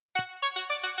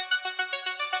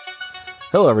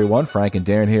Hello, everyone. Frank and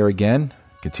Darren here again,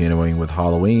 continuing with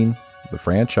Halloween, the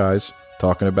franchise,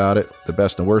 talking about it, the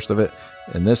best and worst of it.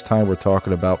 And this time we're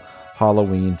talking about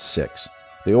Halloween 6.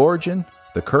 The origin,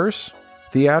 the curse,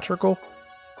 theatrical,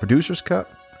 producer's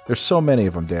cut. There's so many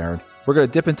of them, Darren. We're going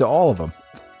to dip into all of them.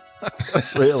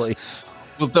 Really.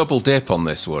 We'll double dip on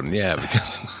this one, yeah,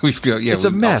 because we've got... Yeah, it's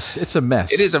a mess. It's a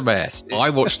mess. It is a mess. I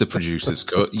watched the producer's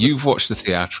cut. You've watched the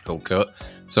theatrical cut.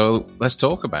 So let's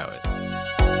talk about it.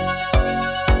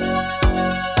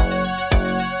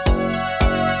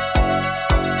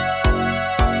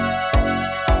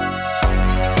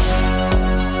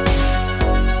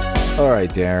 All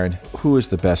right, Darren, who is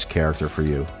the best character for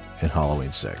you in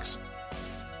Halloween 6?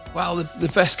 Well,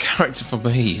 the best character for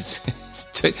me is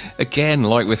again,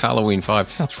 like with Halloween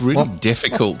 5, it's really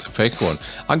difficult to pick one.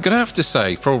 I'm going to have to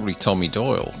say probably Tommy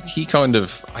Doyle. He kind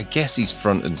of, I guess he's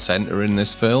front and center in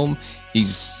this film.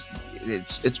 It's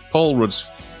Paul Rudd's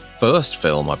first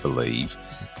film, I believe.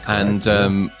 Correct,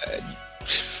 and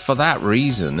for that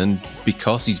reason, and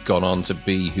because he's gone on to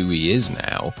be who he is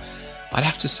now, I'd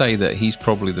have to say that he's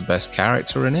probably the best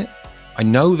character in it. I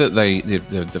know that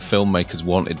the filmmakers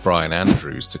wanted Brian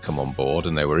Andrews to come on board,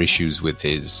 and there were issues with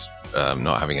his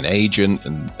not having an agent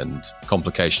and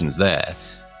complications there.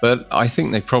 But I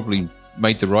think they probably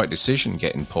made the right decision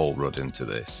getting Paul Rudd into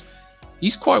this.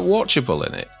 He's quite watchable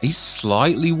in it. He's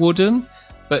slightly wooden,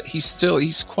 but he's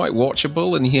quite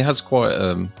watchable, and he has quite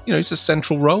he's a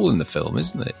central role in the film,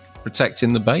 isn't it?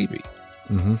 Protecting the baby.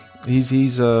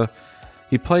 Mm-hmm.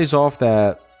 He plays off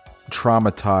that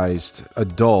traumatized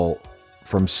adult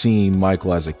from seeing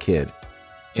Michael as a kid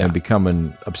and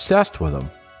becoming obsessed with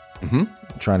him,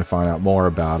 trying to find out more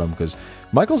about him, because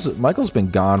Michael's been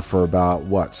gone for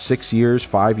about 6 years,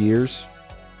 5 years,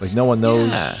 like no one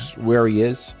knows where he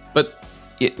is. But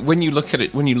when you look at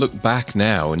it, when you look back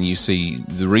now and you see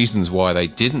the reasons why they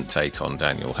didn't take on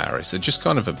Danielle Harris, they're just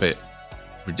kind of a bit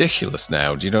ridiculous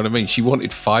now. Do you know what I mean? She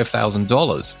wanted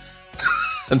 $5,000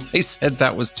 and they said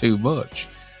that was too much.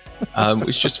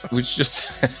 Which just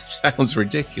sounds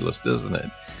ridiculous, doesn't it?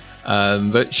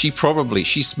 But she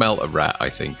smelt a rat, I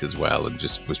think, as well, and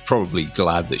just was probably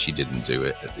glad that she didn't do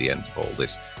it at the end of all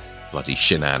this bloody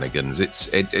shenanigans.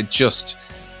 It just,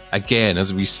 again,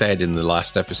 as we said in the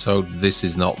last episode, this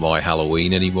is not my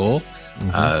Halloween anymore.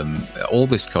 All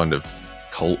this kind of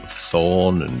cult of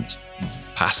Thorn and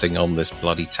passing on this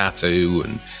bloody tattoo,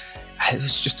 and it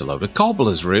was just a load of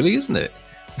cobblers, really, isn't it?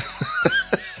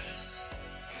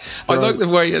 I like the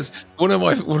way it's one of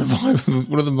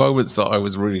the moments that I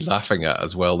was really laughing at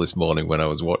as well this morning when I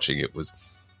was watching it was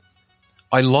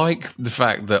I like the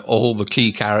fact that all the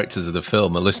key characters of the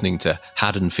film are listening to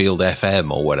Haddonfield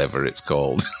FM or whatever it's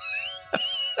called.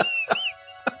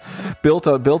 built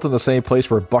in the same place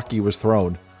where Bucky was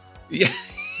thrown. Yeah,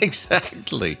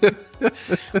 exactly.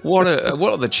 What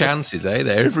are the chances, eh?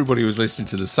 There, everybody was listening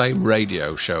to the same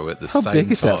radio show at the same time. How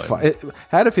big is that?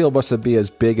 Haddonfield must be as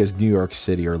big as New York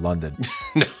City or London.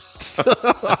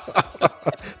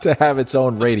 To have its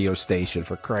own radio station,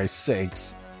 for Christ's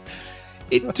sakes.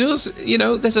 It does.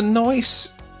 There's a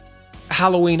nice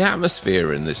Halloween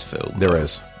atmosphere in this film. There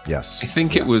is. Yes. I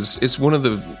think it's one of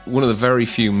the very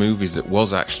few movies that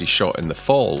was actually shot in the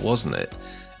fall, wasn't it?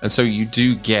 And so you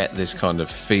do get this kind of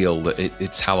feel that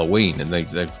it's Halloween, and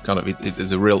they've kind of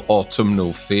there's a real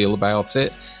autumnal feel about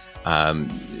it.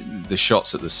 The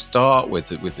shots at the start with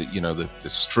the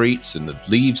streets and the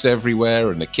leaves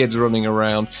everywhere and the kids running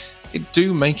around, it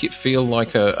do make it feel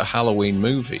like a Halloween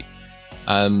movie.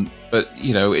 But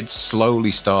it slowly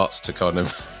starts to kind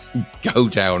of go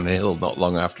downhill not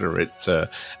long after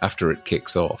it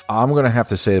kicks off. I'm going to have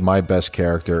to say my best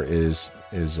character is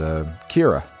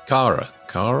Kira. Kara?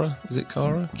 Is it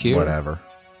Kara? Kira? Whatever.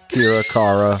 Kira,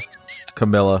 Kara,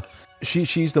 Camilla.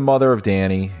 She's the mother of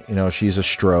Danny. She's a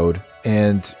Strode,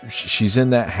 and she's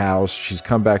in that house. She's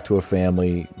come back to a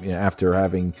family after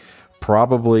having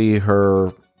probably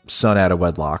her son out of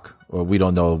wedlock. Well, we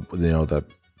don't know, the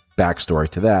backstory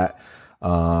to that.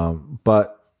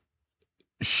 But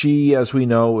she, as we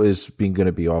know, is going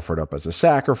to be offered up as a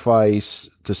sacrifice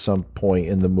to some point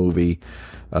in the movie,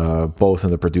 both in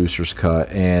the producer's cut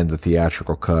and the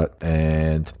theatrical cut.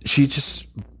 And she just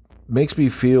makes me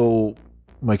feel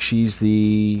like she's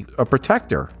a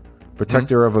protector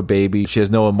of a baby she has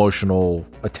no emotional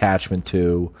attachment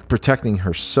to, protecting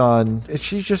her son.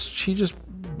 She just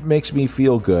makes me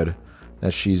feel good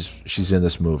that she's in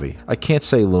this movie. I can't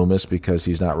say Loomis because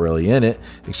he's not really in it,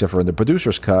 except for in the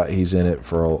producer's cut, he's in it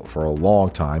for a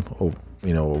long time, a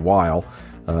while.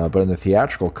 But in the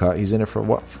theatrical cut, he's in it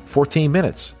for 14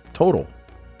 minutes total.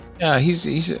 Yeah, he's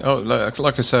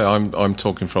like I say, I'm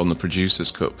talking from the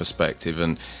producer's cut perspective,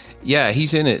 and Yeah,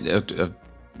 he's in it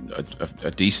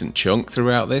a decent chunk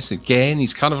throughout this. Again,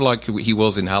 he's kind of like he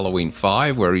was in Halloween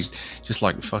 5, where he's just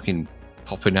like fucking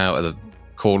popping out of the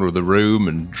corner of the room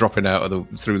and dropping out of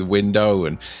through the window,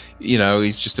 and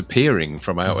he's just appearing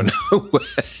from out of nowhere.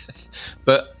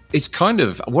 But it's kind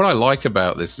of what I like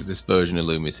about this version of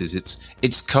Loomis is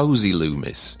it's cozy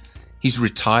Loomis. He's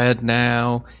retired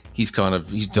now. He's done away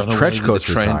with the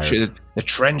trench. The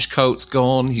trench coat's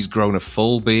gone. He's grown a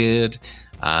full beard.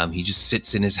 He just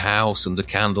sits in his house under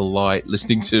candlelight,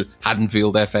 listening to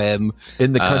Haddonfield FM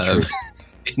in the country.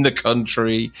 In the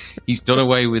country, he's done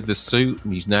away with the suit,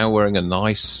 and he's now wearing a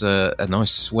nice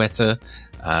sweater.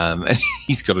 And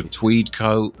he's got a tweed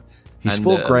coat. He's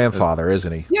full grandfather,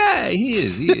 isn't he? Yeah, he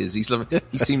is. He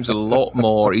seems a lot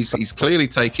more. He's clearly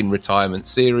taking retirement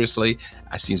seriously.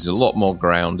 He seems a lot more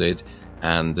grounded,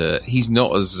 and he's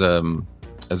not as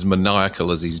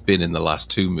maniacal as he's been in the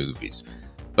last 2 movies.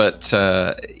 But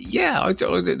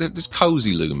this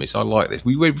cozy Loomis. I like this.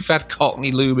 We've had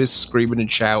Cockney Loomis screaming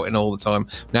and shouting all the time.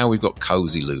 Now we've got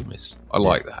cozy Loomis. I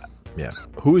like that. Yeah.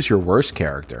 Who is your worst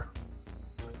character?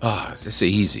 It's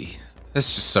easy.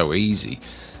 That's just so easy.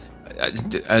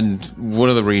 And one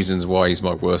of the reasons why he's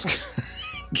my worst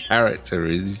character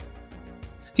is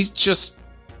he's just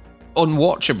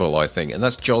unwatchable, I think, and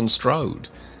that's John Strode.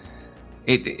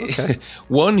 Okay.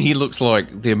 One, he looks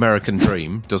like the American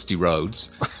Dream, Dusty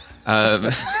Rhodes.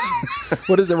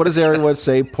 What does everyone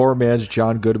say? Poor man's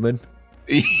John Goodman.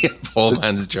 Yeah, poor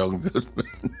man's John Goodman.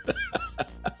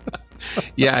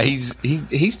 Yeah,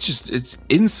 he's just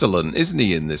insolent, isn't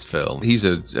he? In this film, he's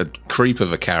a creep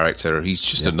of a character. He's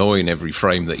just annoying every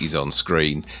frame that he's on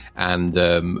screen, and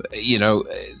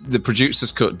the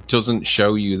producer's cut doesn't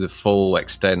show you the full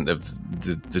extent of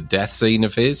the death scene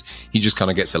of his. He just kind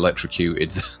of gets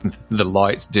electrocuted, the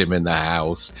lights dim in the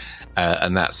house,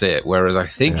 and that's it. Whereas I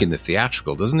think in the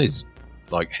theatrical, doesn't his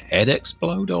head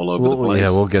explode all over the place? Yeah,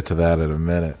 we'll get to that in a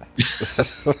minute.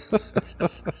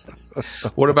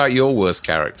 What about your worst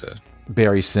character?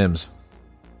 Barry Sims.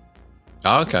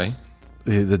 Oh, okay.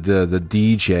 The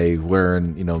DJ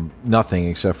wearing nothing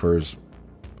except for his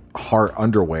heart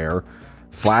underwear,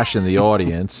 flashing the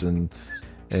audience, and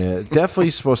definitely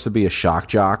supposed to be a shock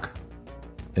jock.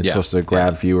 And supposed to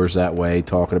grab viewers that way,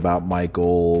 talking about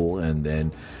Michael and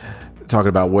then talking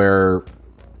about where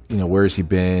has he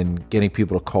been, getting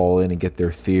people to call in and get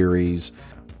their theories.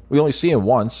 We only see him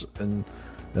once, and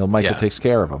Michael takes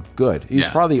care of him. Good. He's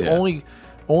probably the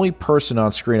only person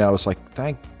on screen I was like,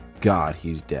 thank God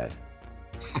he's dead.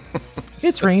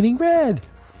 It's raining red.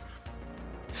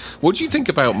 What do you think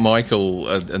about Michael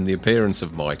and the appearance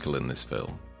of Michael in this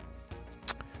film?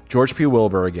 George P.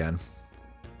 Wilbur again.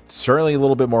 Certainly a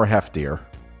little bit more heftier.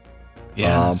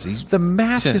 Yeah. The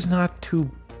mask is not too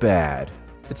bad.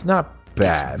 It's not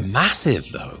bad. It's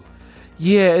massive, though.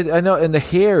 Yeah, I know. And the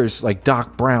hair's like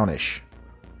Doc Brownish.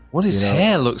 Well, his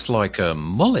hair looks like a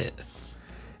mullet.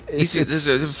 There's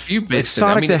a few bits.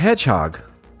 Like Sonic the Hedgehog.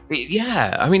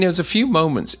 Yeah, I mean, there's a few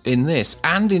moments in this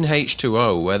and in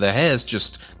H2O where the hair's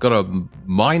just got a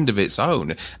mind of its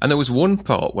own. And there was one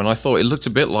part when I thought it looked a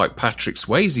bit like Patrick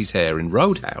Swayze's hair in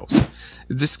Roadhouse.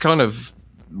 This kind of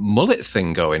mullet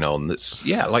thing going on that's,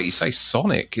 like you say,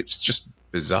 Sonic. It's just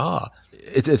bizarre.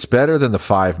 It's better than the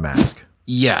 5 mask.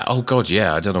 Yeah. Oh, God,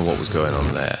 yeah. I don't know what was going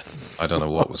on there.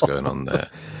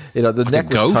 The neck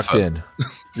was tucked in.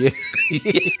 Yeah.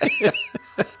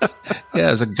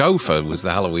 As a gopher was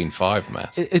the Halloween 5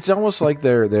 mask. It's almost like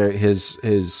his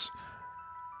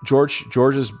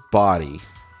George's body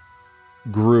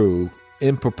grew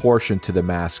in proportion to the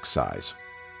mask size.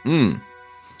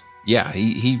 Yeah,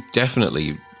 he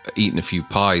definitely eaten a few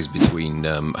pies between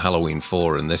Halloween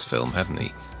 4 and this film, hadn't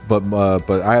he? But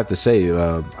I have to say,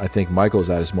 I think Michael's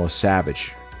at his most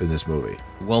savage in this movie.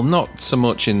 Well, not so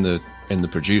much in the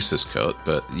producer's cut,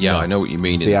 but I know what you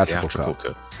mean in the theatrical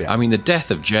cut. Yeah. I mean, the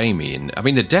death of Jamie in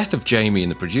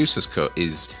the producer's cut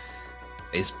is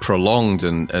prolonged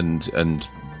and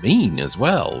mean as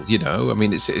well. I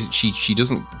mean, she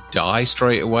doesn't die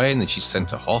straight away, and then she's sent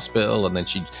to hospital, and then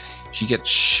she gets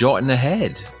shot in the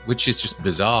head, which is just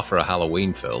bizarre for a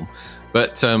Halloween film.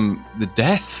 But the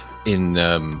death in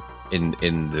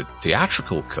the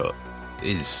theatrical cut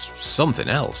is something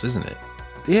else, isn't it?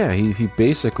 Yeah, he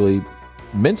basically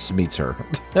mincemeats her.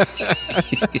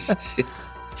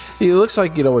 He looks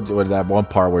like, with that one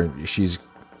part where she's,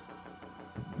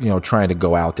 trying to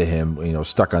go out to him,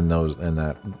 stuck on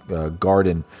that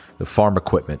garden, the farm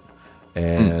equipment,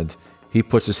 and he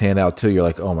puts his hand out too. You're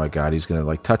like, oh my God, he's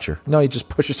gonna touch her. No, he just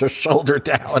pushes her shoulder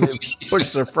down and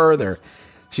pushes her further.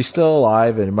 she's still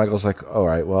alive, and Michael's like, all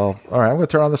right, I'm going to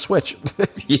turn on the switch.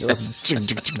 Yeah.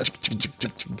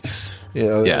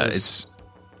 It's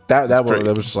that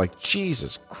was just like,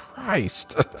 Jesus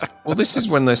Christ. Well, this is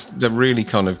when they're really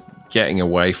kind of getting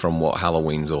away from what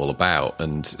Halloween's all about,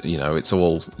 and it's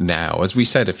all now. As we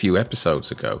said a few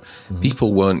episodes ago,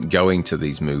 people weren't going to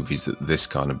these movies at this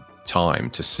kind of time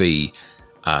to see,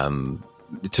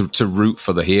 to root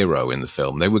for the hero in the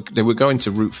film. They were going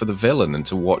to root for the villain and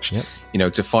to watch,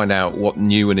 to find out what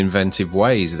new and inventive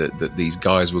ways that these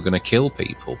guys were going to kill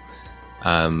people.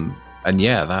 And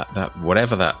that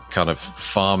whatever that kind of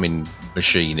farming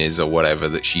machine is or whatever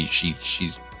that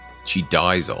she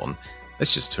dies on.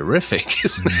 It's just horrific,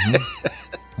 isn't it?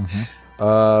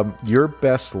 Your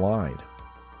best line.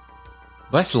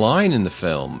 Best line in the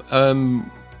film.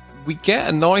 We get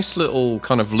a nice little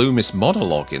kind of Loomis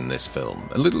monologue in this film.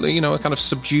 A little, a kind of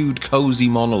subdued, cozy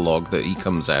monologue that he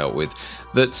comes out with.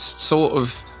 That's sort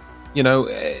of,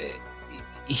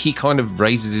 he kind of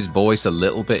raises his voice a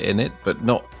little bit in it, but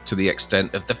not to the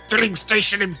extent of the filling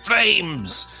station in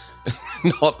flames.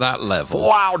 Not that level.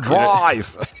 Wow,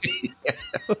 drive.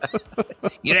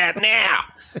 Get out now.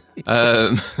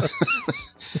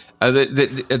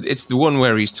 It's the one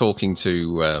where he's talking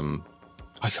to,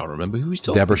 I can't remember who he's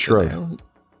talking Deborah to. Schroeder.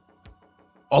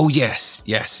 Oh, yes.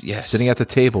 Sitting at the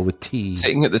table with tea.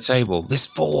 Sitting at the table. This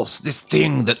force, this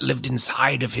thing that lived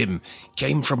inside of him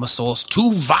came from a source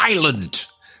too violent.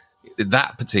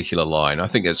 That particular line, I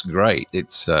think it's great.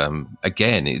 It's,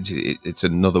 again, it's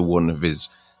another one of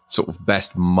his sort of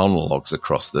best monologues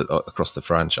across the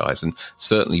franchise, and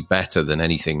certainly better than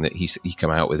anything that he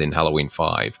came out with in Halloween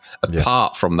 5.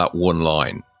 Apart from that one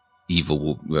line,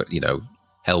 evil will,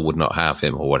 hell would not have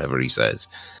him, or whatever he says.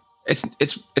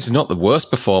 It's not the worst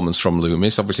performance from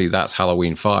Loomis. Obviously, that's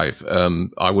Halloween 5.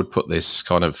 I would put this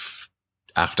kind of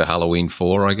after Halloween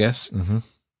 4, I guess.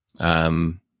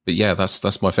 But yeah,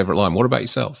 that's my favorite line. What about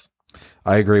yourself?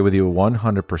 I agree with you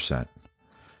 100%.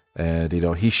 And,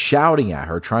 he's shouting at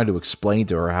her, trying to explain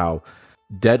to her how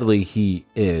deadly he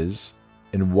is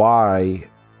and why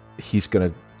he's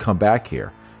going to come back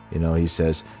here. He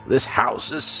says, this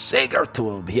house is sacred to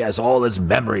him. He has all his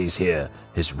memories here.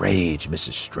 His rage,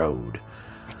 Mrs. Strode.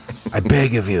 I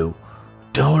beg of you,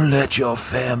 don't let your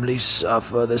family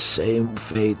suffer the same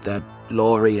fate that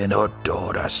Laurie and her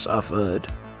daughter suffered.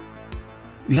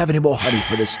 You have any more honey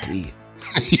for this tea?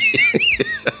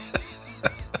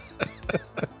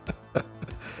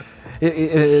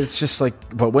 It's just like,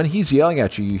 but when he's yelling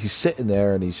at you, he's sitting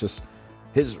there and he's just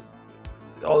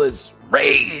all his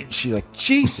rage. You're like,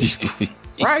 Jesus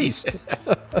Christ!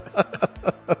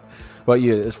 But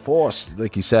yeah, this force,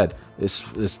 like you said,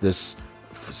 this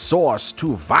source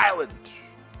too violent,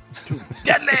 too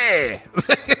deadly.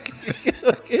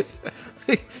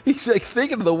 He's like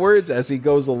thinking of the words as he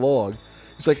goes along.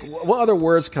 He's like, what other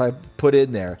words can I put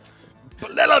in there?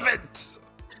 Malevolent,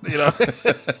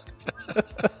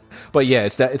 But yeah,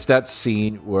 it's that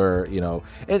scene where, and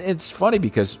it's funny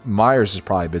because Myers has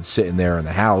probably been sitting there in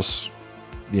the house,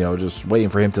 just waiting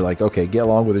for him to like, okay, get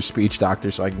along with her speech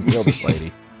doctor so I can kill this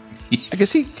lady. I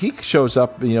guess he shows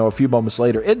up, a few moments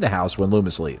later in the house when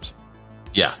Loomis leaves.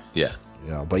 Yeah.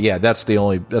 But yeah, that's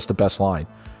the best line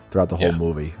throughout the whole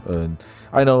movie. And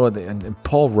I know, and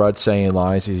Paul Rudd saying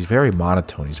lines, he's very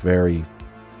monotone. He's very,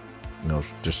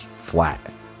 just flat.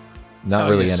 Not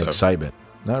really an excitement.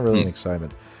 Not really an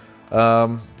excitement.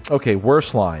 Okay,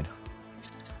 worst line.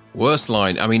 Worst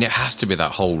line. I mean, it has to be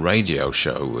that whole radio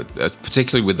show,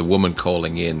 particularly with the woman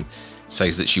calling in,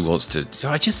 says that she wants to.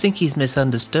 I just think he's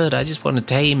misunderstood. I just want to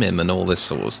tame him and all this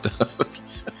sort of stuff.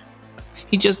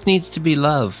 He just needs to be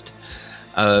loved.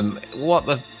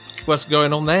 What's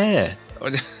going on there?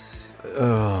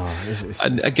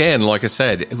 And again, like I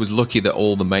said, it was lucky that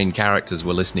all the main characters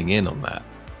were listening in on that.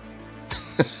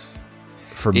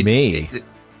 For me,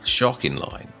 shocking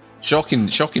line.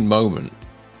 Shocking moment.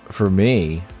 For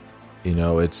me,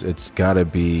 it's got to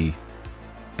be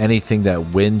anything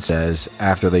that Wynn says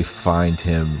after they find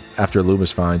him, after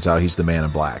Loomis finds out he's the Man in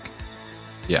Black.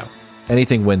 Yeah.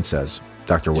 Anything Wynn says,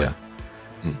 Dr. Wynn.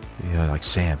 Yeah. Like,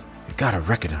 Sam, you got to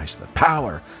recognize the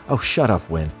power. Oh, shut up,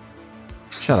 Wynn.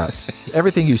 Shut up.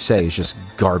 Everything you say is just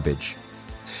garbage.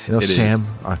 Sam,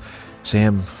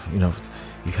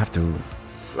 you have to...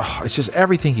 Oh, it's just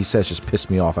everything he says just pissed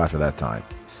me off after that time.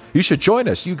 You should join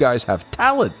us. You guys have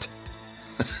talent.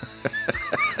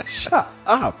 Shut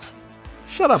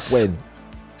up, Wynn.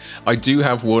 I do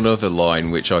have one other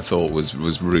line which I thought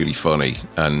was really funny,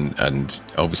 and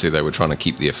obviously they were trying to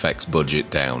keep the effects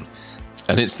budget down.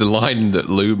 And it's the line that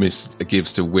Loomis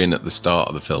gives to Wynn at the start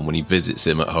of the film when he visits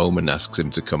him at home and asks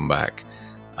him to come back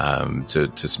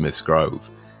to Smith's Grove.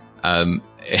 And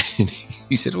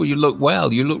he said, "Oh, you look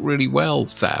well. You look really well,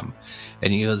 Sam."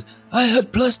 And he goes, "I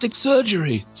had plastic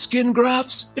surgery, skin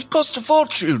grafts. It cost a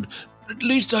fortune. But at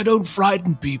least I don't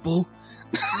frighten people."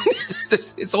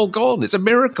 It's all gone. It's a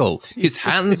miracle. His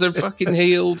hands are fucking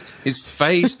healed. His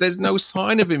face, there's no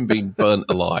sign of him being burnt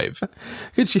alive.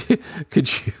 Could you,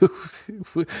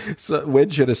 so Wynn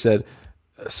should have said,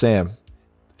 "Sam,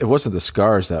 it wasn't the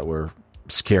scars that were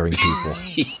scaring people.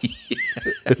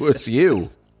 It was you.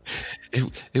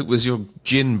 It was your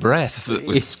gin breath that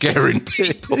was scaring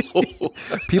people."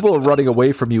 People are running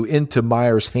away from you into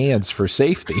Myers' hands for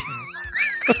safety.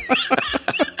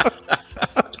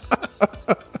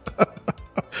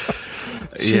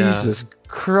 Jesus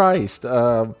Christ.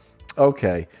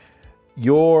 Okay.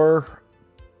 Your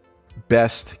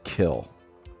best kill.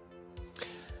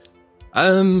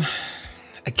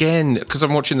 Again, because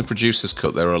I'm watching the producer's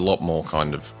cut, there are a lot more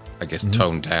kind of, I guess,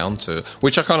 toned down to,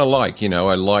 which I kind of like.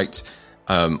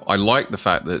 I liked the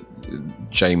fact that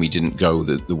Jamie didn't go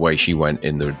the way she went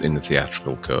in the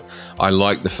theatrical cut. I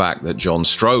like the fact that John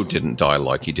Strode didn't die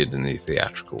like he did in the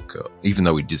theatrical cut, even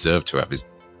though he deserved to have his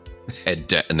head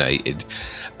detonated.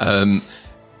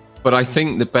 But I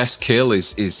think the best kill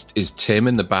is Tim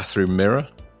in the bathroom mirror.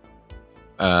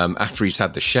 After he's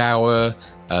had the shower,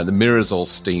 the mirror's all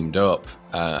steamed up,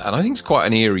 and I think it's quite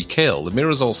an eerie kill. The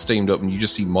mirror's all steamed up, and you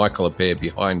just see Michael appear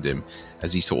behind him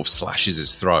as he sort of slashes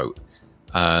his throat.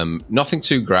 Nothing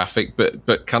too graphic,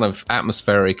 but kind of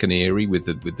atmospheric and eerie with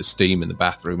the steam in the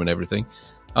bathroom and everything.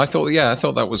 I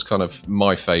thought that was kind of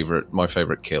my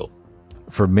favorite kill.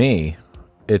 For me,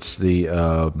 it's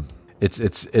the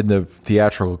it's in the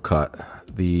theatrical cut.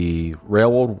 The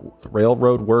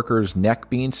railroad worker's neck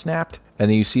being snapped, and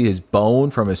then you see his bone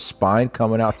from his spine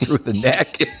coming out through the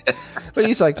neck. But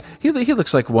he's like he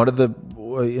looks like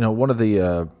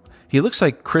he looks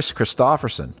like Chris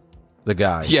Christopherson, the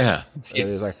guy. Yeah.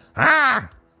 He's like, wah,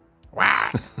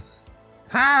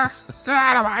 get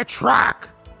out of my truck.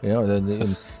 And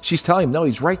then she's telling him, no,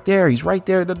 he's right there.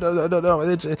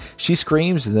 No. She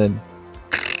screams, and then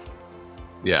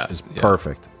it's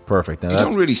perfect. Now, you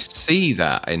don't really see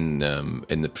that in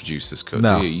the producer's cut,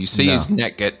 no, do you? You see his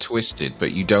neck get twisted,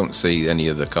 but you don't see any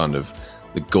of the kind of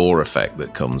the gore effect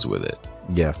that comes with it.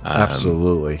 Yeah,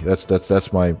 absolutely.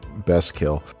 That's my best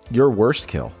kill. Your worst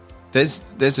kill?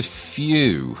 There's a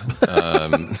few.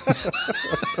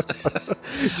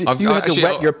 You had to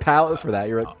wet your palate for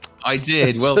that. I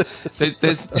did. Well,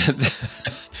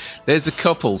 there's a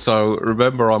couple. So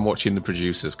remember, I'm watching the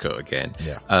producer's cut again.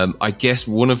 Yeah. I guess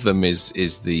one of them is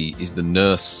the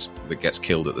nurse that gets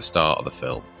killed at the start of the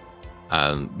film,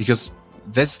 because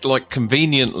there's like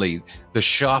conveniently the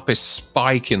sharpest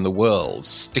spike in the world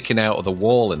sticking out of the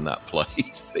wall in that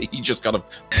place that he just kind of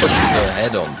pushes her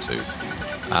head onto.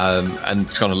 And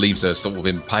kind of leaves her sort of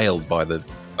impaled by the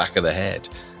back of the head.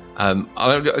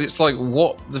 It's like,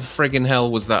 what the friggin'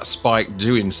 hell was that spike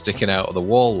doing sticking out of the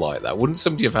wall like that? Wouldn't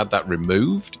somebody have had that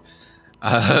removed?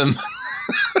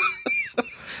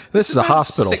 This is a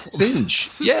hospital. 6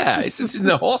 inch. Yeah, it's in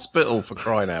the hospital, for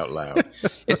crying out loud.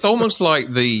 It's almost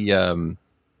like the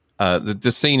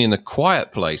scene in A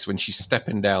Quiet Place when she's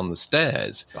stepping down the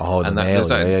stairs. Oh, and there's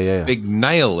that big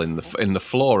nail in the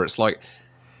floor. It's like,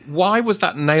 why was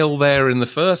that nail there in the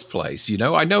first place?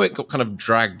 I know it got kind of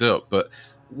dragged up, but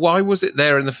why was it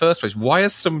there in the first place? Why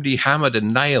has somebody hammered a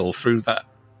nail through that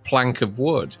plank of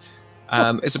wood?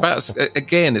 It's about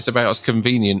as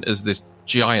convenient as this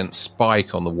giant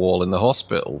spike on the wall in the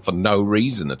hospital for no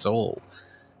reason at all.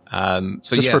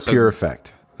 For pure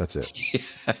effect. That's it.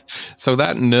 Yeah. So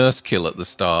that nurse kill at the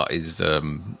start is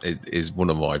one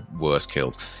of my worst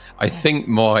kills. I think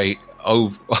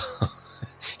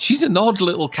she's an odd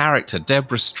little character,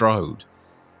 Deborah Strode.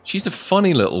 She's a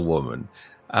funny little woman.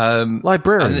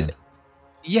 Librarian.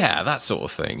 That sort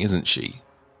of thing, isn't she?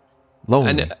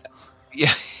 Lonely. And,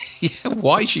 yeah.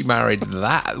 Why she married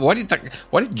that? Why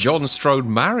did John Strode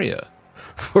marry her?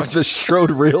 For the Strode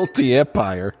Realty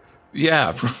Empire.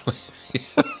 Yeah, probably.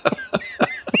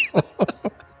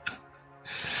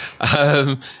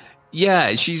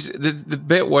 She's the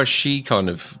bit where she kind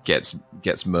of gets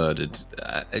murdered.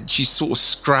 She's sort of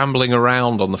scrambling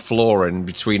around on the floor and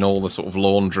between all the sort of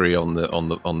laundry on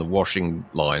the washing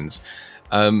lines,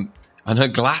 and her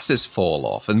glasses fall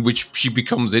off, and which she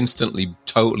becomes instantly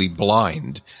totally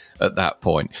blind at that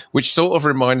point. Which sort of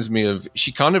reminded me of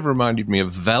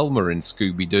Velma in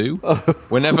Scooby-Doo.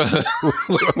 Whenever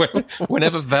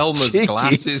Velma's Cheeky.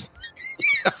 glasses.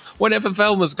 Whenever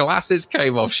Velma's glasses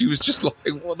came off, she was just like,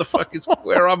 what the fuck is,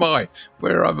 where am I?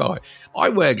 Where am I? I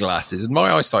wear glasses and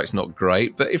my eyesight's not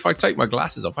great, but if I take my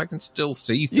glasses off, I can still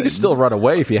see things. You can still run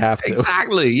away if you have to.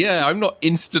 Exactly, yeah. I'm not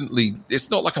instantly,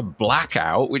 it's not like a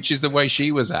blackout, which is the way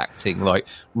she was acting, like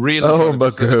really. Oh,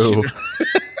 Magoo.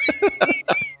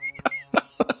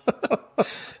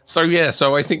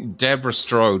 So I think Deborah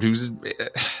Strode, who's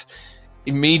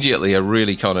immediately a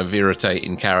really kind of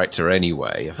irritating character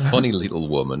anyway, a funny little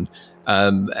woman,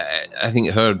 I think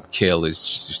her kill is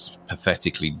just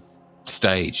pathetically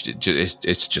staged.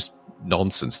 It's just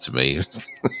nonsense to me.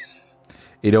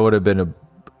 You know what would have been a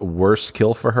worse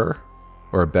kill for her?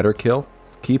 Or a better kill?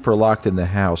 Keep her locked in the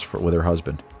house with her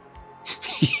husband.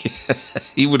 Yeah,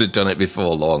 he would have done it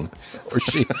before long.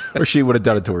 Or she would have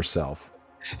done it to herself.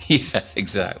 Yeah,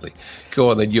 exactly.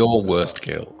 Go on, then, your worst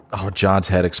kill. Oh, John's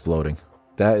head exploding.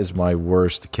 That is my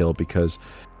worst kill because...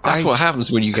 That's what happens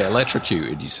when you get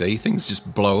electrocuted, you see. Things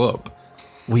just blow up.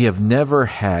 We have never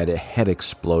had a head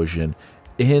explosion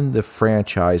in the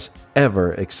franchise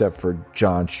ever except for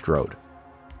John Strode.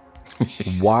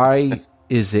 Why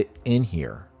is it in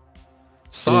here?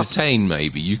 Sartain,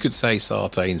 maybe. You could say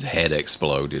Sartain's head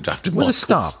exploded after with Michael a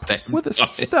stomp. With a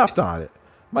stepped on it.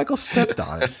 Michael stepped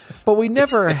on it. But we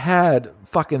never had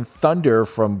fucking thunder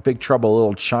from Big Trouble in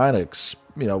Little China,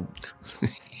 you know. We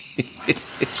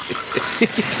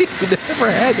never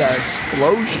had that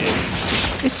explosion.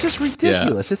 It's just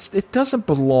ridiculous. Yeah. It doesn't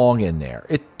belong in there.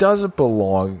 It doesn't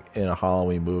belong in a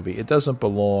Halloween movie. It doesn't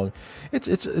belong.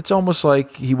 It's almost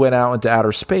like he went out into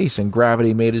outer space and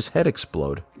gravity made his head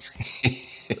explode.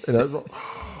 Yeah,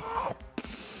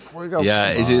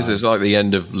 it is. It's like the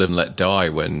end of Live and Let Die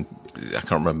when I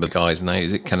can't remember the guy's name.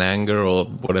 Is it Kananga or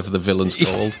whatever the villain's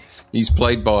called? He's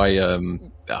played by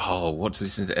what's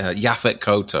this? Yaphet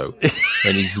Kotto,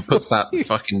 and he puts that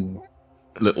fucking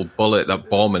little bullet, that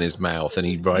bomb in his mouth, and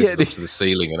he rises up to the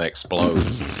ceiling and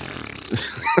explodes.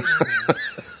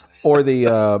 Or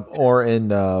in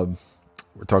we're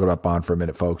talking about Bond for a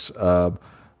minute, folks.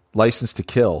 License to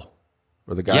Kill,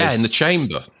 where the guy in the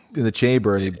chamber. In the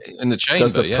chamber, and he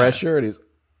does the pressure, and he's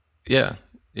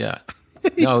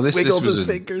no, this wiggles his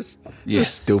fingers. Yeah,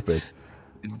 stupid,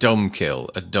 dumb kill,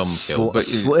 a dumb kill.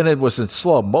 And it was in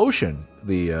slow motion.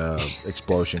 The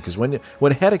explosion, because when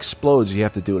a head explodes, you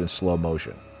have to do it in slow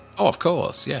motion. Oh, of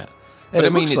course, yeah. And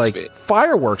it looks like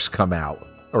fireworks come out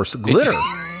or glitter.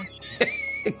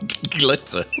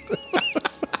 Glitter.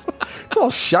 It's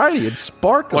all shiny and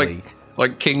sparkly,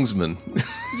 like Kingsman.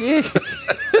 Yeah.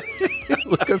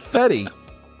 Look confetti.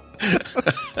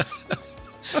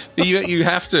 You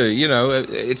have to,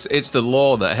 it's the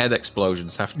law that head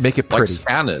explosions have to make it pretty. Like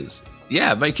scanners.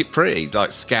 Yeah, make it pretty.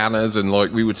 Like scanners, and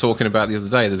like we were talking about the other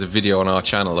day, there's a video on our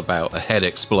channel about a head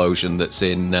explosion that's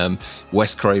in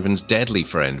Wes Craven's Deadly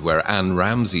Friend, where Anne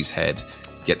Ramsey's head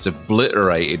gets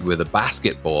obliterated with a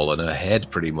basketball and her head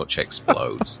pretty much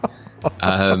explodes.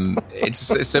 It's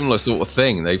a similar sort of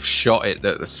thing. They've shot it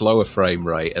at a slower frame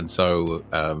rate, and so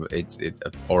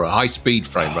or a high speed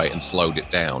frame rate and slowed it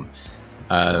down.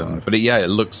 But it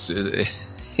looks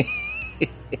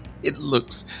it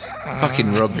looks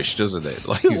fucking rubbish, doesn't it?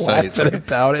 Like you say,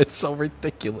 it's so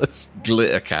ridiculous.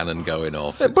 Glitter cannon going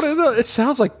off. But it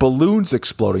sounds like balloons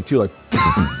exploding too, like.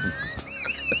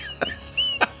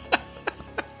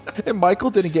 And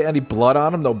Michael didn't get any blood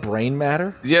on him, no brain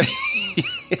matter. Yeah.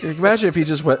 Imagine if he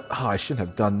just went, I shouldn't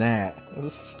have done that. It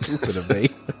was stupid of me.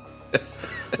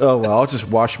 Oh, well, I'll just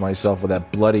wash myself with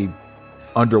that bloody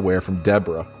underwear from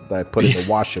Deborah that I put in the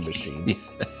washing machine. Yeah.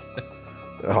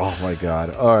 Oh, my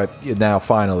God. All right. Now,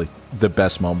 finally, the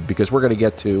best moment, because we're going to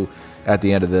get to, at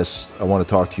the end of this, I want to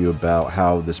talk to you about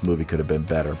how this movie could have been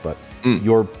better, but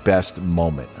your best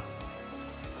moment.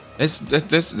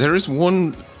 There is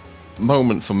one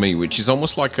moment for me which is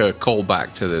almost like a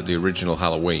callback to the original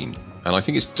Halloween, and I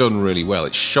think it's done really well.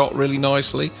 It's shot really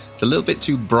nicely. It's a little bit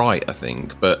too bright, I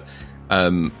think, but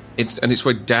it's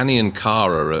where Danny and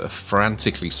Cara are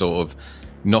frantically sort of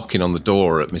knocking on the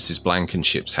door at Mrs.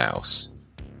 Blankenship's house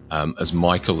as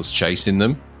Michael is chasing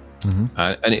them. Mm-hmm.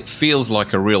 And it feels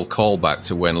like a real callback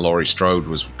to when Laurie Strode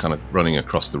was kind of running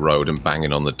across the road and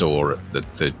banging on the door at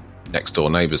the next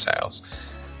door neighbor's house.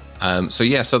 So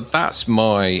that's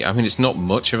it's not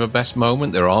much of a best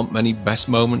moment. There aren't many best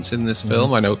moments in this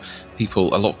film. I know a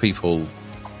lot of people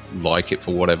like it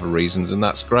for whatever reasons, and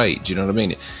that's great. Do you know what I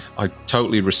mean? I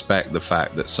totally respect the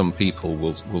fact that some people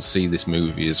will see this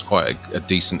movie as quite a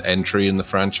decent entry in the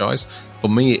franchise. For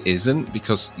me, it isn't,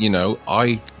 because, But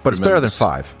it's better than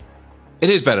 5.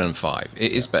 It is better than 5.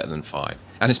 It is better than 5.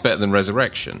 And it's better than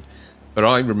Resurrection. But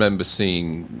I remember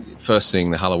first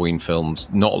seeing the Halloween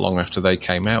films not long after they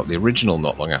came out, the original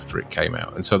not long after it came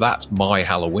out. And so that's my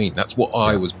Halloween. That's what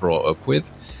I was brought up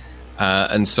with.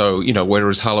 And so,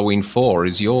 whereas Halloween 4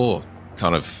 is your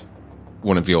kind of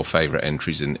one of your favorite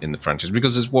entries in the franchise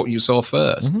because it's what you saw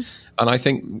first. Mm-hmm. And I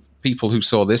think people who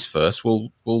saw this first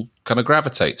will kind of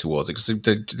gravitate towards it because they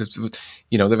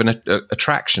have an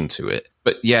attraction to it.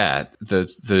 But yeah,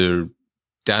 the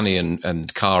Danny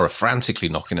and Cara frantically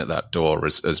knocking at that door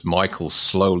as Michael's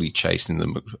slowly chasing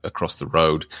them across the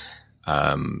road.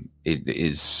 It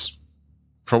is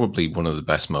probably one of the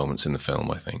best moments in the film,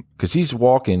 I think. Because he's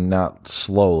walking not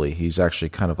slowly. He's actually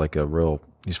kind of like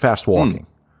he's fast walking.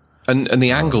 And the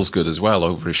angle's good as well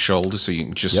over his shoulder, so you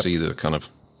can just see the kind of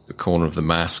the corner of the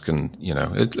mask, and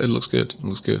it looks good. It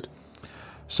looks good.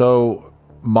 So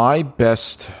my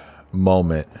best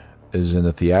moment is in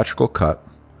the theatrical cut,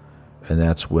 and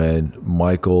that's when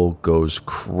Michael goes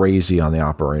crazy on the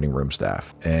operating room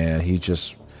staff, and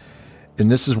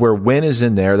this is where Wynn is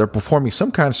in there. They're performing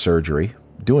some kind of surgery,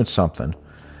 doing something,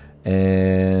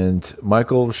 and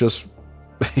Michael's just.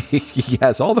 He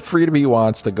has all the freedom he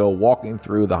wants to go walking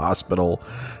through the hospital,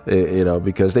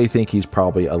 because they think he's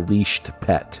probably a leashed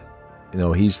pet.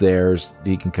 He's theirs.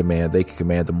 They can command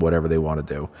him whatever they want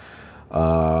to do.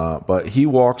 But he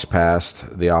walks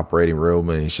past the operating room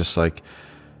and he's just like,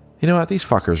 you know what? These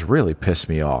fuckers really piss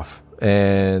me off.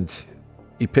 And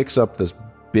he picks up this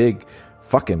big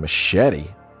fucking machete.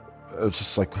 It's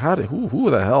just like, who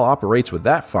the hell operates with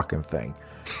that fucking thing?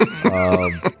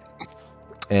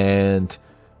 And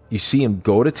you see him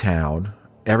go to town.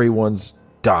 Everyone's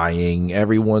dying.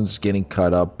 Everyone's getting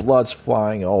cut up. Blood's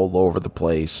flying all over the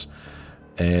place.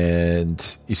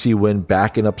 And you see Wynn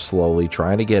backing up slowly,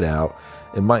 trying to get out.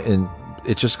 And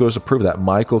it just goes to prove that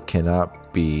Michael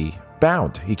cannot be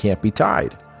bound. He can't be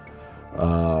tied.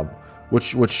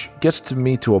 Which gets to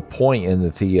me to a point in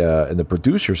the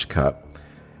producer's cut.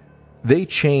 They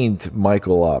chained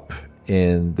Michael up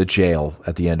in the jail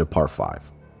at the end of part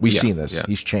 5. We've seen this. Yeah.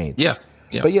 He's chained. Yeah.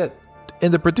 But yet,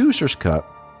 in the producer's cut,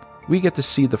 we get to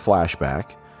see the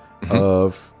flashback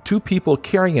of 2 people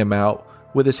carrying him out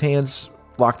with his hands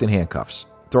locked in handcuffs,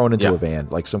 thrown into a van,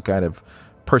 like some kind of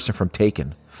person from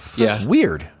Taken. That's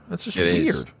weird. That's just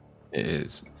weird. It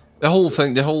is. The whole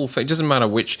thing, it doesn't matter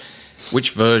which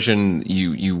version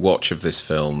you watch of this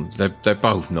film, they're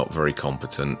both not very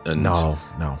competent. And no.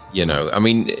 I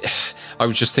mean, I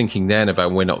was just thinking then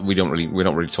about we're not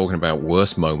really talking about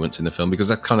worst moments in the film because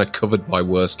that's kind of covered by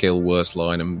worst kill, worst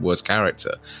line, and worst character.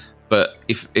 But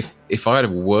if I had a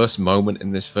worst moment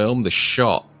in this film, the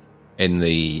shot in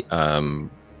the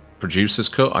producer's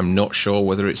cut, I'm not sure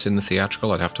whether it's in the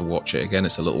theatrical. I'd have to watch it again.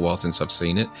 It's a little while since I've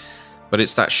seen it, but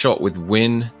it's that shot with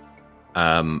Wynn.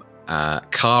 Cara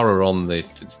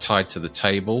tied to the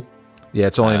table. Yeah,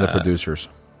 it's only in the producers.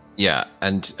 Yeah,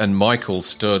 and Michael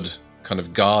stood kind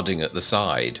of guarding at the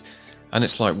side, and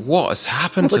it's like, what has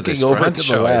happened to this franchise?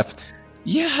 To the left.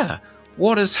 Yeah,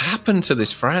 what has happened to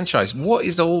this franchise? What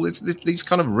is all these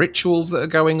kind of rituals that are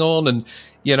going on? And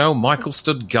Michael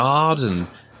stood guard, and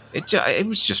it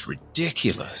was just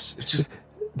ridiculous. It's just.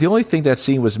 The only thing that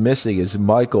scene was missing is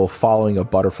Michael following a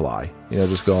butterfly.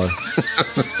 Just going.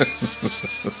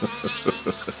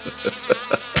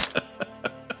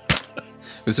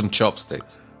 With some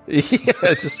chopsticks.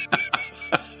 Yeah, just.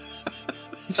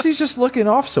 He's just looking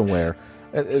off somewhere,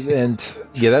 and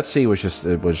that scene was just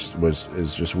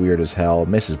is just weird as hell.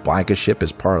 Mrs. Blankenship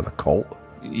is part of the cult.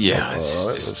 Yeah,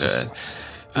 it's just.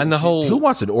 And the whole. Who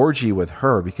wants an orgy with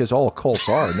her? Because all cults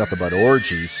are nothing but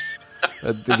orgies.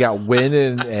 They got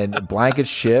Wynn and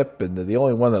Blankenship, and the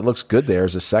only one that looks good there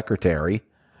is a secretary,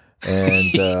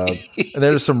 and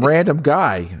there's some random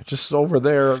guy just over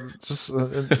there.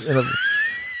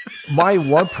 My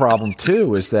one problem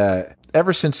too is that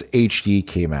ever since HD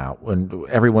came out, when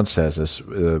everyone says this,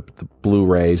 the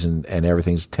Blu-rays and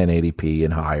everything's 1080p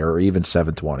and higher, or even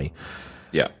 720.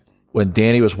 Yeah. When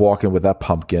Danny was walking with that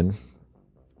pumpkin,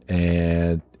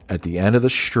 and at the end of the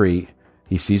street,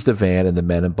 he sees the van and the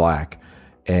men in black.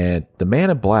 And the man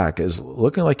in black is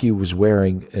looking like he was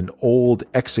wearing an old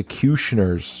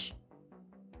executioner's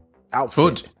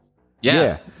outfit. Hood.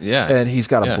 Yeah. And he's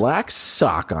got a black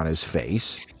sock on his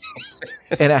face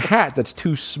and a hat that's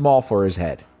too small for his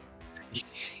head.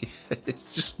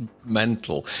 It's just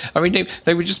mental. I mean,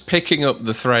 they were just picking up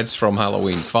the threads from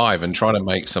Halloween 5 and trying to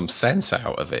make some sense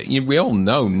out of it. We all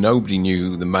know nobody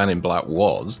knew who the man in black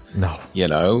was. No.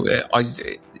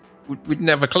 We'd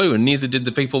never clue, and neither did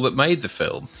the people that made the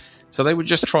film. So they were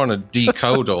just trying to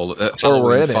decode all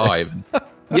Halloween 5.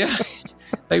 Yeah,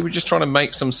 they were just trying to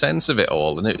make some sense of it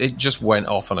all, and it just went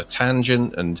off on a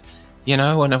tangent. And You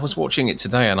know, and I was watching it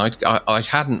today, and I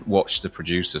hadn't watched the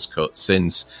producer's cut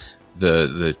since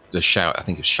the Shout, I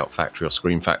think it was Shout Factory or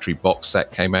Scream Factory box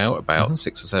set came out about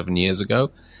 6 or 7 years ago.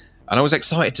 And I was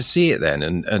excited to see it then.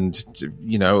 And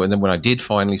you know, and then when I did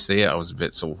finally see it, I was a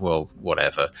bit sort of, well,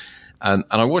 whatever. And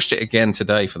I watched it again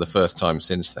today for the first time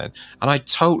since then. And I'd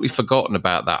totally forgotten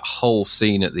about that whole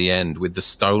scene at the end with the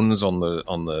stones on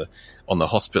the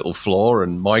hospital floor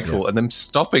and Michael and them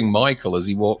stopping Michael as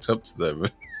he walked up to them.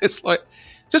 It's like,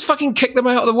 just fucking kick them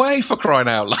out of the way, for crying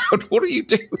out loud. What are you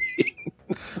doing?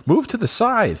 Move to the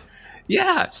side.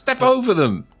 Yeah, step over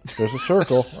them. There's a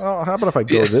circle. Well, how about if I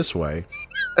go this way?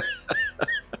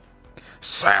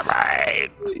 Sammy.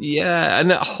 Yeah,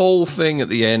 and that whole thing at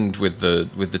the end with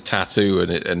the tattoo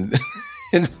and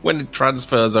when it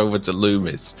transfers over to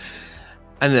Loomis,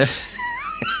 and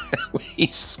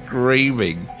he's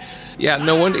screaming. Yeah,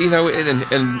 no wonder, you know,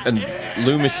 and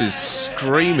Loomis is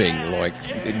screaming like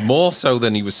more so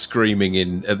than he was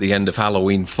screaming at the end of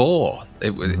Halloween 4.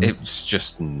 It was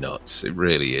just nuts. It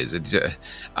really is.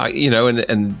 You know,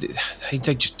 and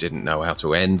they just didn't know how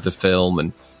to end the film,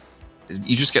 and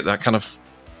you just get that kind of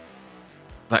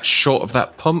that shot of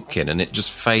that pumpkin, and it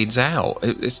just fades out.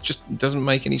 It just doesn't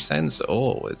make any sense at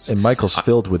all. And Michael's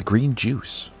filled with green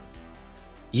juice.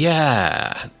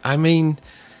 Yeah, I mean.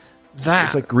 It's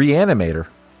like Reanimator.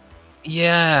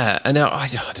 Yeah, and I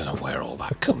don't know where all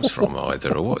that comes from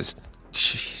either, or what is.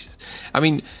 Jesus. I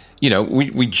mean, you know,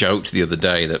 we joked the other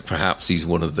day that perhaps he's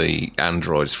one of the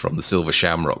androids from the Silver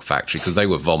Shamrock factory, because they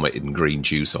were vomiting green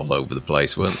juice all over the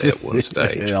place, weren't they, at one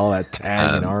stage? All that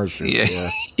tang and orange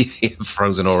juice. Yeah.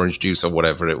 Frozen orange juice or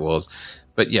whatever it was.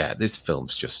 But yeah, this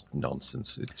film's just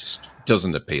nonsense. It just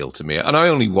doesn't appeal to me. And I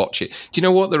only watch it. Do you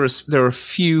know what? There are a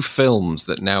few films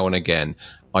that now and again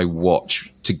I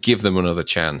watch to give them another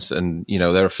chance. And, you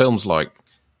know, there are films like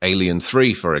Alien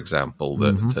 3, for example,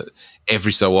 that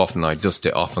every so often I dust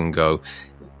it off and go,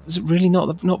 is it really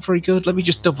not very good? Let me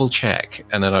just double check.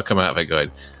 And then I come out of it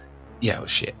going, yeah, oh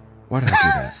shit. Why did I do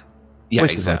that? Yeah,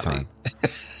 Wasted exactly. my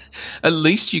time. At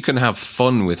least you can have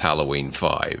fun with Halloween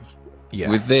 5. Yeah.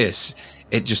 With this,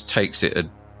 it just takes it a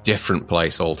different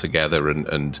place altogether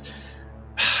and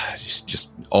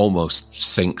just almost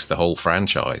sinks the whole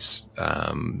franchise.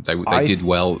 They did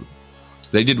well.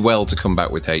 They did well to come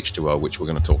back with H2O, which we're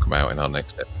going to talk about in our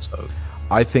next episode.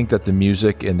 I think that the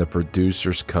music in the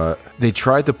producer's cut, they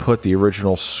tried to put the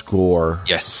original score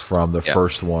from the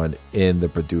first one in the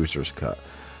producer's cut.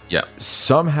 Yeah.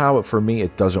 Somehow, for me,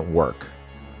 it doesn't work.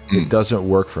 It doesn't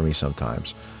work for me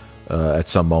sometimes at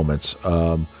some moments.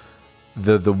 The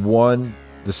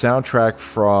soundtrack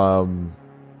from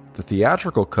the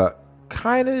theatrical cut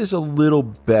kind of is a little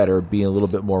better, being a little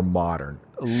bit more modern.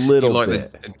 A little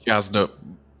bit. The jazzed up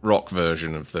rock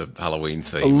version of the Halloween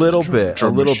theme. A little bit.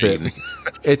 Machine.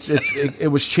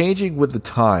 It was changing with the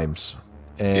times,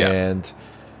 and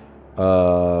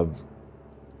I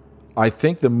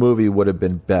think the movie would have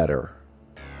been better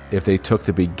if they took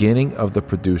the beginning of the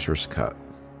producer's cut,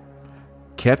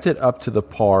 kept it up to the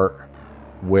part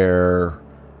where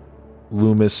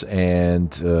Loomis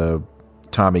and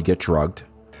Tommy get drugged,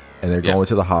 and they're going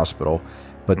to the hospital.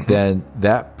 But then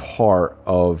that part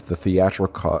of the theatrical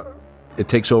cut, it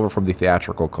takes over from the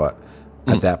theatrical cut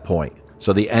at that point.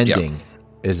 So the ending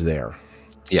is there.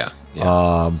 Yeah.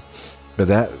 But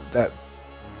that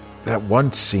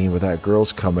one scene with that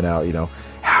girl's coming out, you know,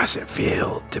 how's it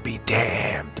feel to be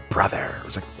damned, brother? I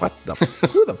was like, what the?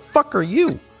 Who the fuck are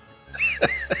you?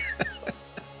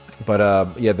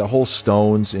 But the whole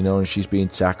stones, you know, and she's being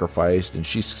sacrificed, and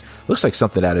she's looks like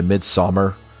something out of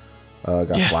Midsummer.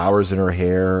 Got flowers in her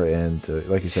hair, and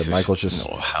like you said, Michael's just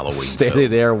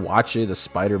standing there watching a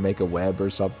spider make a web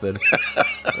or something.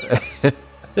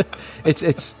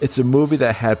 It's a movie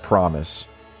that had promise.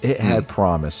 It had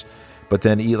promise, but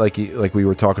then like we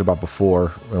were talking about before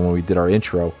when we did our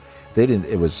intro, they didn't.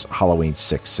 It was Halloween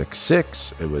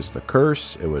 666. It was the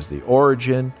curse. It was the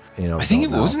origin. You know, I think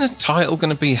it wasn't a title going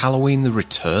to be Halloween: The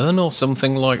Return or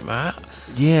something like that.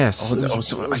 Yes,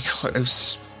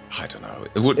 I don't know.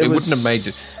 It wouldn't have made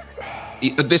it.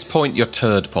 At this point, you're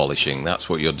turd polishing. That's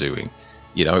what you're doing.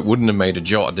 You know, it wouldn't have made a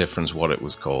jot of difference what it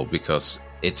was called, because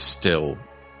it's still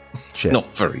not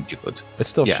very good. It's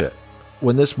still shit.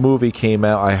 When this movie came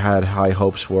out, I had high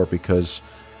hopes for it because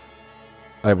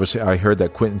I heard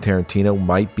that Quentin Tarantino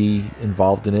might be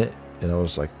involved in it, and I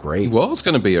was like, great. He was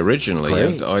going to be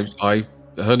originally. I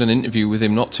heard an interview with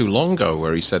him not too long ago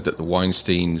where he said that the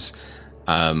Weinsteins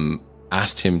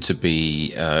asked him to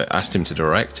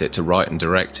direct it, to write and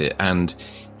direct it, and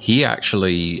he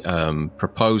actually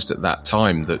proposed at that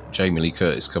time that Jamie Lee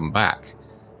Curtis come back,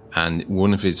 and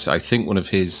one of his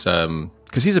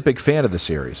Because he's a big fan of the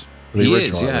series. He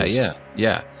is,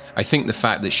 yeah. I think the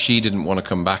fact that she didn't want to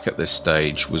come back at this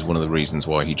stage was one of the reasons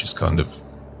why he just kind of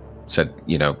said,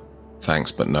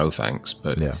 thanks, but no thanks.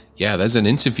 But yeah, there's an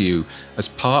interview as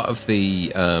part of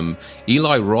the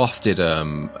Eli Roth did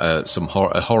a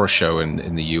horror show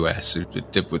in the US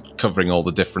with covering all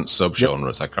the different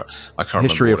subgenres. Yep. I can't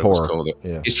History remember of what Horror. It was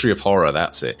called. History of Horror.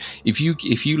 That's it. If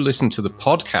you listen to the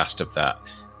podcast of that,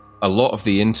 a lot of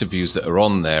the interviews that are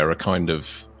on there are kind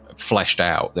of fleshed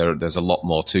out. There's a lot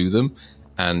more to them,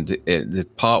 and the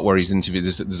part where he's interviewed,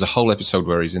 there's a whole episode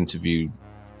where he's interviewing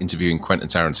Quentin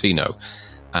Tarantino.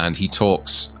 And he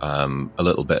talks a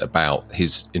little bit about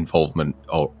his involvement,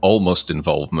 or almost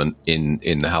involvement,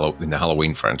 in the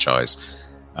Halloween franchise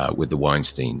with the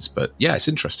Weinsteins. But yeah, it's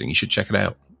interesting. You should check it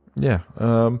out. Yeah.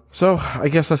 So I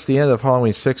guess that's the end of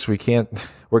Halloween 6. We're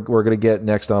going to get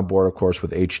next on board, of course,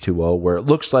 with H2O, where it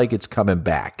looks like it's coming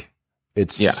back.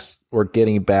 We're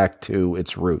getting back to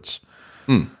its roots.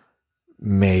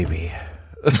 Maybe.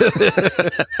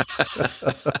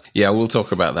 Yeah, we'll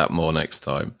talk about that more next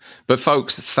time. But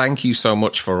folks, thank you so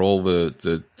much for all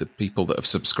the people that have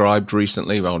subscribed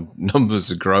recently. Our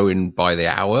numbers are growing by the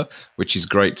hour, which is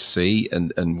great to see,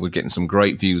 and we're getting some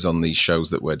great views on these shows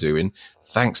that we're doing.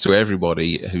 Thanks to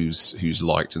everybody who's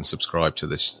liked and subscribed to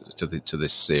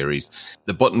this series.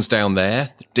 The button's down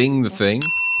there. Ding the thing.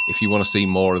 If you want to see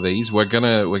more of these, we're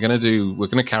gonna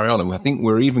carry on, and I think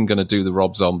we're even gonna do the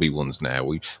Rob Zombie ones now.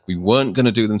 We weren't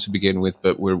gonna do them to begin with,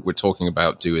 but we're talking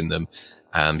about doing them,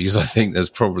 because I think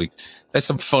there's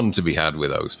some fun to be had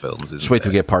with those films. Just wait to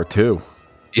get part 2.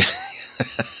 Yeah,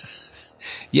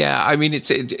 yeah. I mean,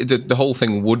 the whole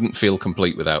thing wouldn't feel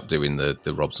complete without doing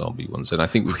the Rob Zombie ones, and I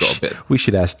think we've got a bit. We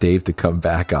should ask Dave to come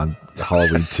back on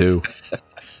Halloween 2.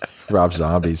 Rob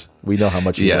Zombies. We know how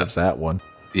much he loves that one.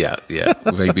 Yeah.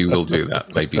 Maybe we'll do that.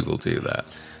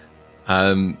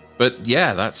 But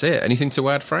yeah, that's it. Anything to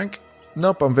add, Frank?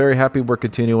 Nope. I'm very happy we're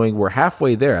continuing. We're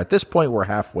halfway there. At this point, we're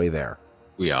halfway there.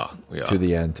 We are. To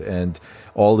the end. And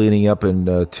all leading up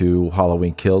to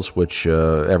Halloween Kills, which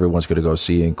everyone's going to go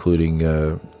see, including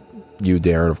you,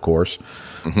 Darren, of course.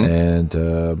 Mm-hmm. And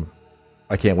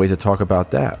I can't wait to talk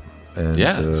about that. And,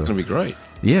 it's going to be great.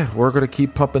 Yeah, we're going to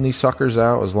keep pumping these suckers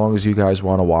out as long as you guys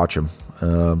want to watch them.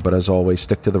 But as always,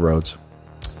 stick to the roads.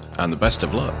 And the best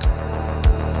of luck.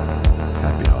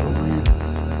 Happy Halloween.